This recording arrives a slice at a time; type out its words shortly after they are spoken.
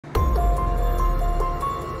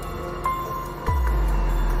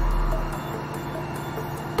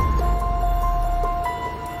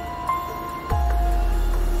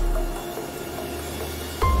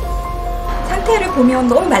사진을 보면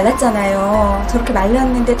너무 말랐잖아요. 저렇게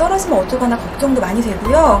말랐는데 떨어지면 어쩌거나 걱정도 많이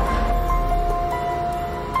되고요.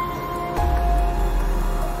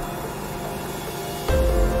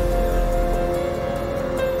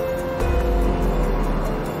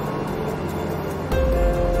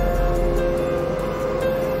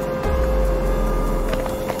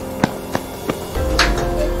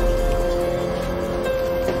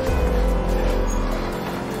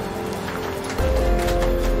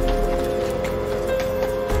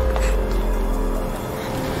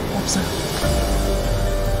 없어요.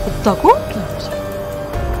 없다고? 네, 없어요.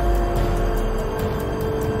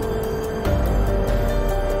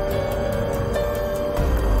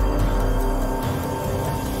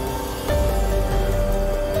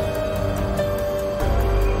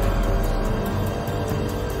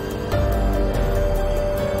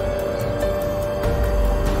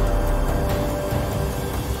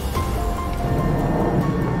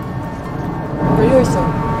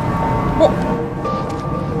 열려있어요.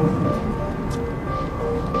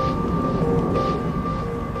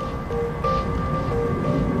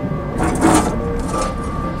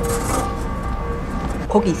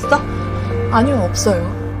 거기 있어? 아니요,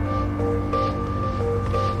 없어요.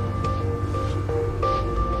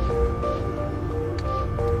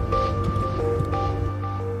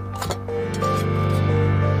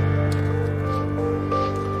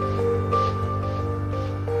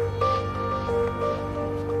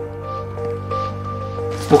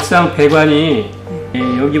 옥상 배관이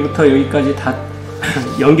여기부터 여기까지 다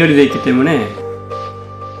연결이 되어 있기 때문에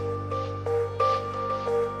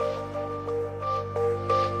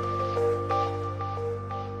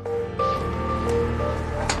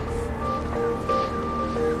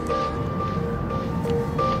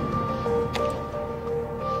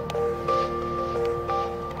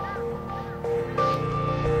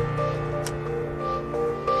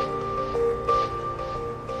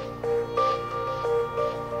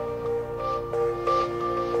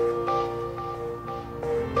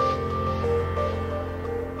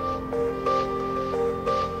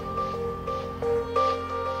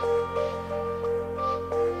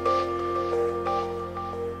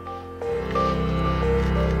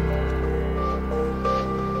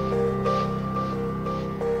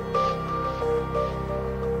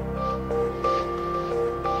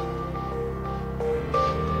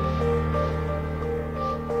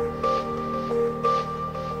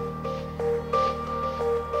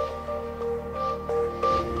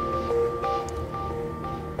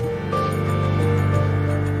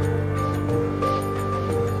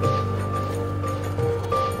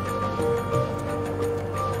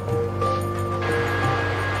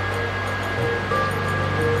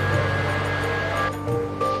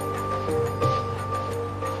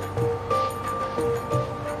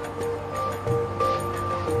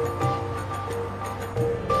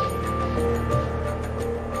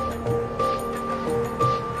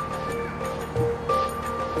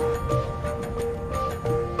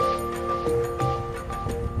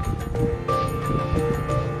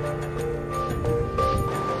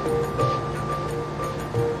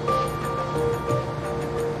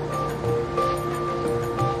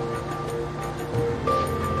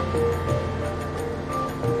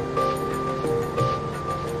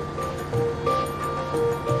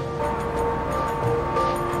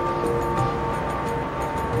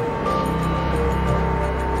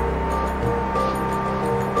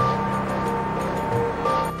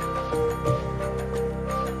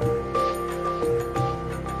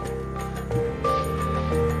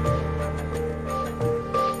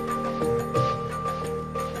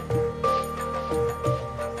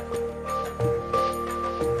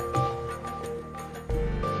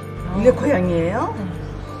이게 고양이에요? 네.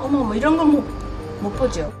 어머, 뭐 이런 건 못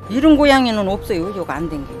보죠. 이런 고양이는 없어요. 여기 안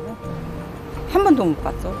댕기고. 한 번도 못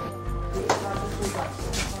봤어.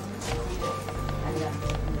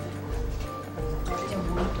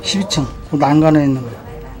 (12층) 그 난간에 있는 거예요.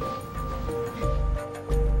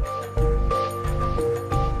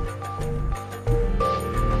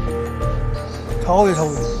 저거요,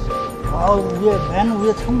 저거. 아, 맨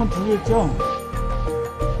위에 창문 두 개 있죠?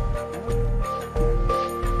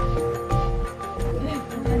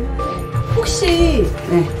 혹시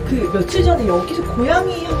네. 그 며칠 전에 여기서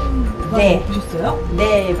고양이 한 네. 보셨어요?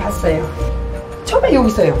 네, 봤어요. 처음에 여기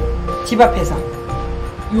있어요. 집 앞에서.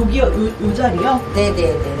 여기요? 요 자리요?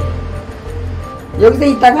 네네네. 여기서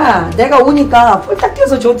있다가 내가 오니까 폴딱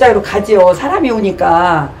뛰어서 저자리로 가지요. 사람이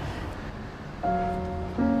오니까.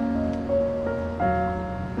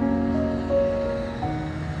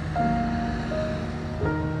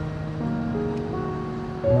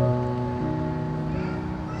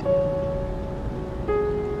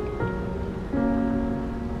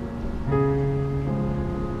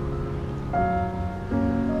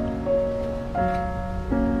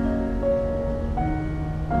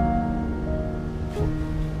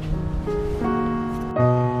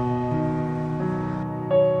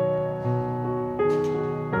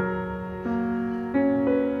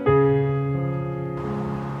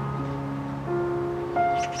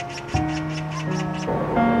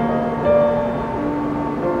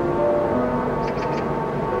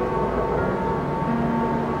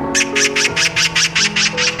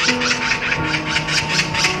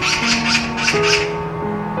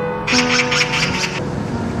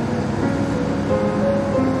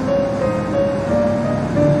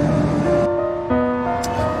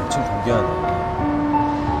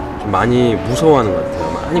 많이 무서워하는 것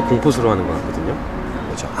같아요. 많이 공포스러워하는 것 같거든요.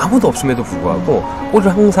 그렇죠. 아무도 없음에도 불구하고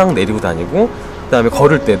꼬리를 항상 내리고 다니고, 그 다음에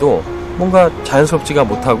걸을 때도 뭔가 자연스럽지가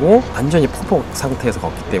못하고 완전히 포복 상태에서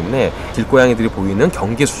걷기 때문에 길고양이들이 보이는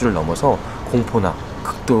경계 수준을 넘어서 공포나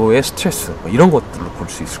극도의 스트레스 이런 것들로 볼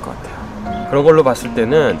수 있을 것 같아요. 그런 걸로 봤을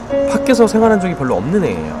때는 밖에서 생활한 적이 별로 없는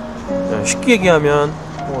애예요. 쉽게 얘기하면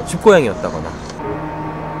집고양이였다거나.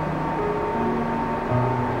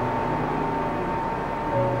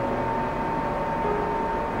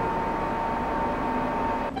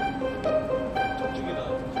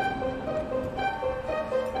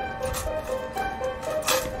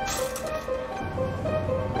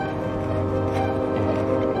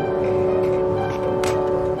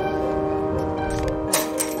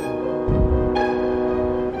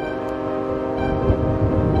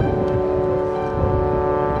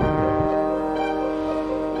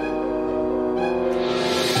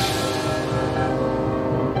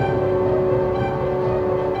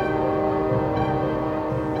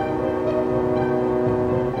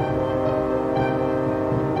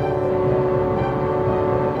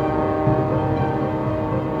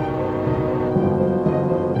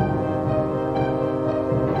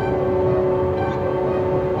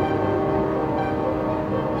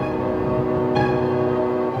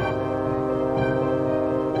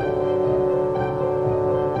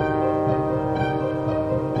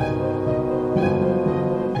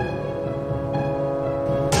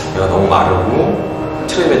 내가 너무 마르고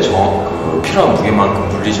트랩에 필요한 무게만큼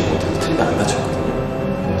물리지 못해서 트랩이 안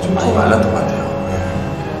다쳤거든요. 좀 많이 말랐던 것 같아요.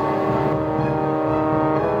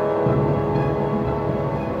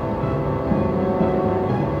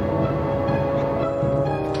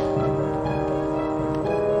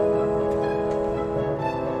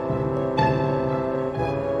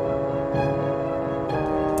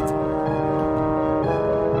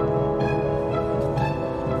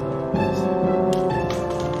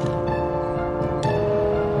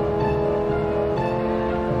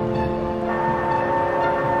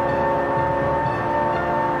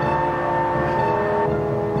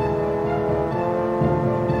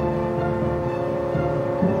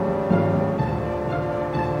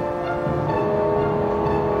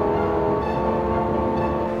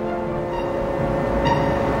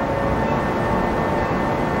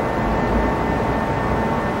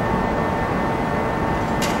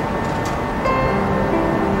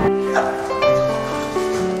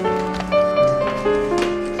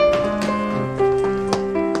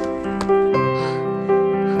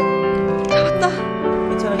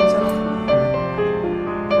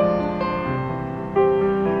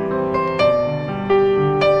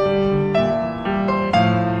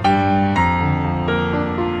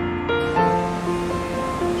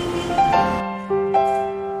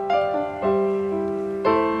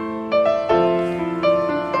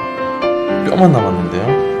 뼈만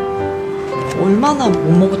남았는데요. 얼마나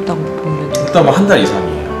못 먹었다고 보면 돼요? 일단 한 달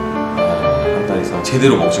이상이에요. 한 달 이상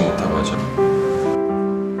제대로 먹지 못하고 하죠.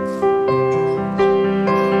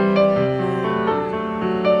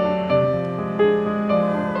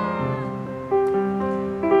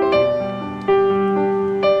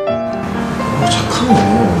 착하네.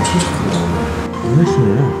 엄청 착하네. 너무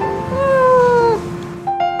예쁘네.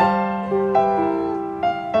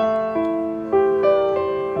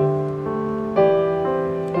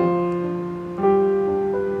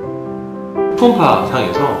 초음파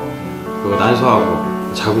상에서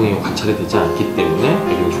난소하고 자궁이 관찰이 되지 않기 때문에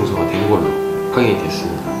여기는 중성화 된 걸로 확인이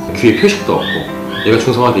됐습니다. 귀에 표식도 없고 얘가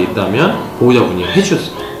중성화돼 있다면 보호자분이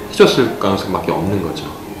해줬을 가능성밖에 없는 거죠.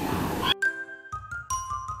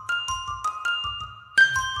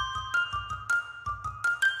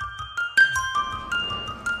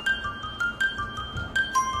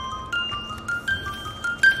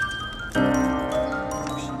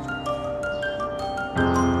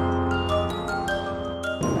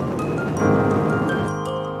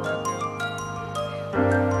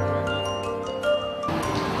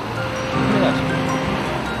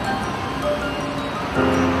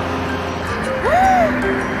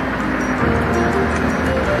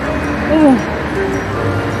 어머.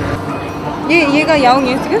 얘가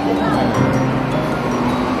야옹이에요, 지금?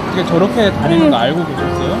 이게 저렇게 다니는 거 알고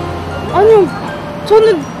계셨어요? 아니요.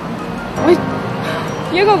 저는,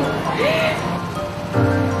 얘가.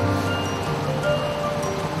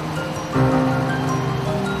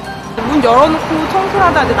 문 열어놓고 청소를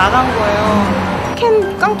하다 이제 나간 거예요.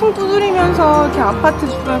 캔 깡통 두드리면서 이렇게 아파트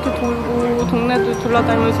주변 이렇게 돌고 동네도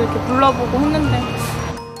둘러다니면서 이렇게 불러보고 했는데.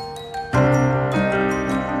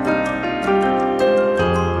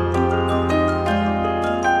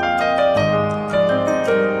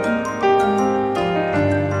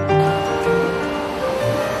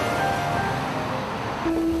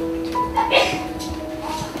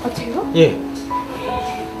 돼요? 예.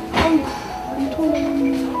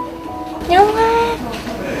 영아,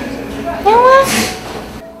 영아,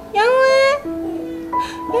 영아,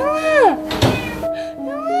 영아,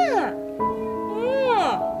 영아,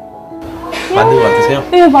 맞는 것 같으세요?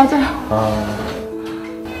 네, 맞아요. 아.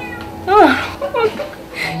 영아.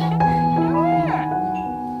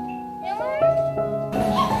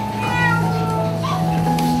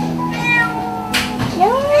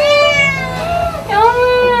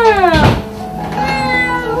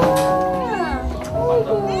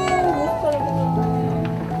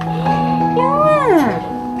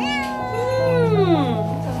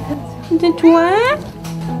 이제 좋아?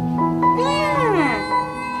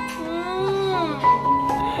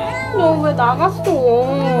 너 왜 나갔어?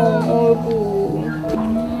 어이구.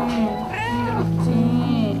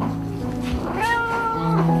 힘들었지.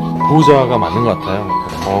 보호자가 맞는 것 같아요.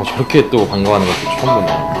 저렇게 또 반가워하는 것도 처음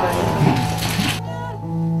보네요.